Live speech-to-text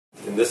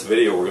In this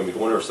video we're going to be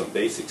going over some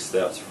basic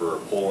steps for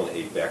pulling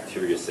a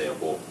bacteria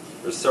sample.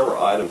 There's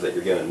several items that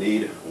you're going to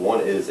need. One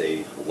is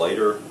a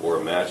lighter or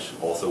a match,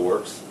 also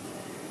works.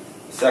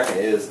 The second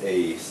is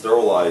a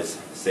sterilized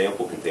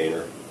sample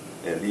container,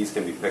 and these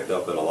can be picked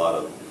up at a lot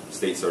of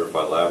state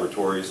certified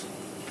laboratories.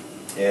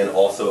 And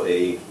also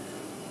a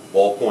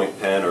ballpoint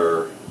pen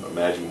or a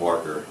magic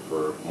marker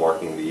for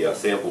marking the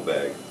sample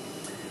bag.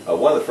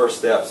 One of the first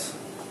steps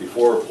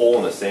before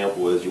pulling a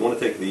sample is you want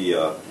to take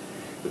the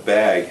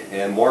bag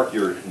and mark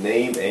your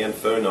name and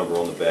phone number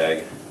on the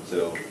bag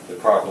so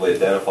it properly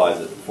identifies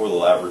it for the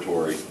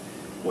laboratory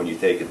when you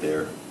take it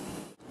there.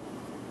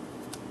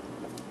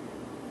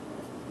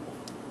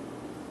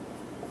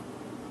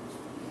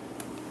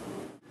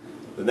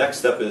 The next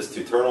step is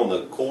to turn on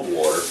the cold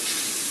water.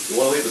 You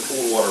want to leave the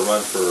cold water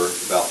run for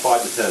about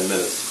 5 to 10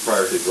 minutes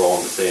prior to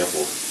drawing the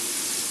sample.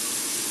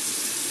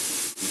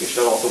 You can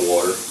shut off the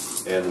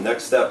water, and the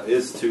next step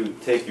is to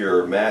take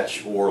your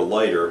match or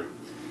lighter,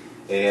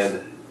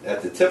 and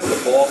at the tip of the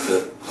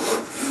faucet,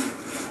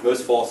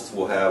 most faucets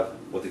will have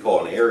what they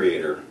call an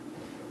aerator,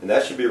 and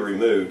that should be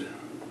removed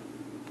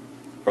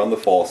from the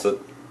faucet.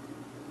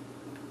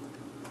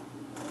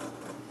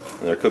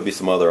 And there could be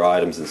some other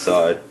items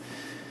inside.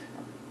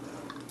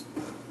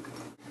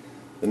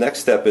 The next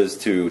step is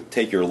to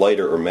take your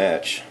lighter or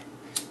match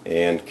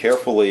and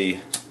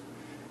carefully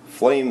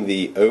flame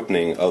the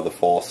opening of the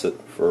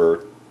faucet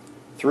for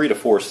 3 to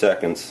 4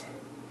 seconds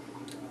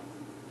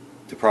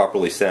to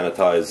properly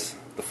sanitize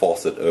the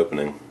faucet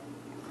opening.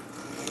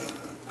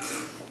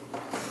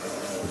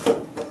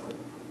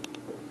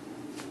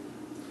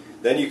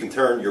 Then you can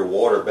turn your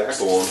water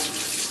back on.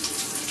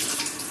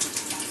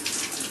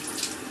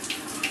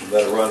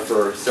 Let it run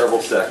for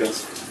several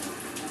seconds.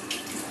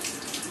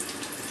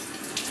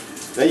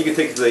 Then you can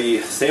take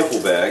the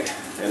sample bag,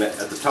 and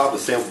at the top of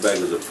the sample bag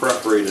there's a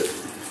perforated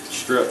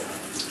strip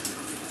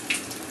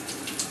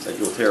that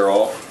you'll tear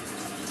off.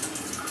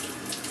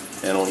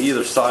 And on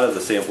either side of the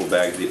sample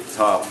bag, at the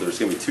top, there's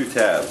going to be 2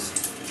 tabs.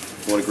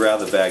 You want to grab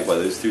the bag by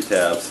those 2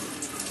 tabs.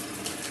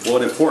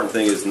 One important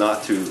thing is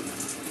not to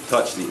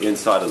touch the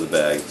inside of the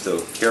bag. So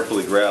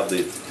carefully grab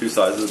the 2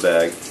 sides of the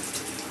bag,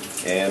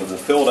 and we'll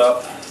fill it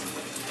up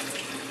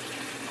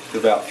to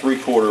about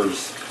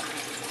 3/4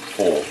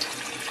 full.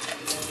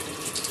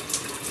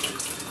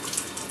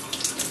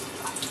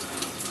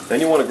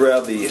 Then you want to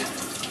grab the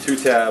 2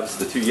 tabs,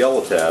 the 2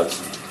 yellow tabs,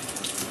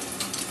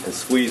 and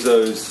squeeze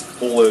those,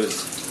 pull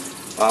those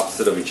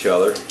opposite of each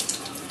other,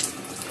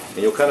 and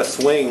you'll kind of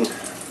swing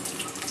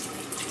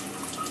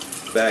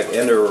the bag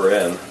end over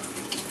end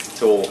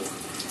until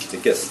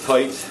it gets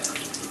tight,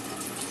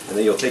 and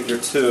then you'll take your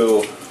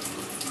 2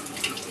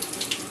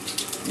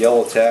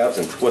 yellow tabs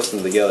and twist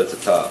them together at the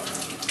top,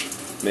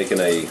 making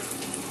a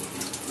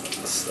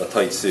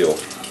tight seal.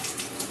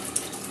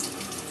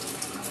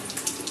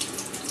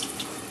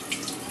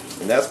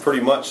 And that's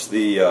pretty much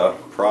the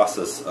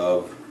process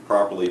of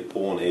properly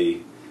pulling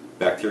a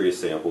bacteria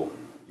sample.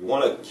 You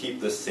want to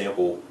keep this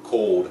sample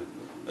cold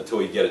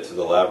until you get it to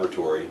the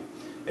laboratory,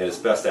 and it's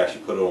best to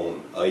actually put it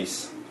on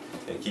ice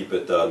and keep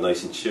it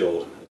nice and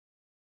chilled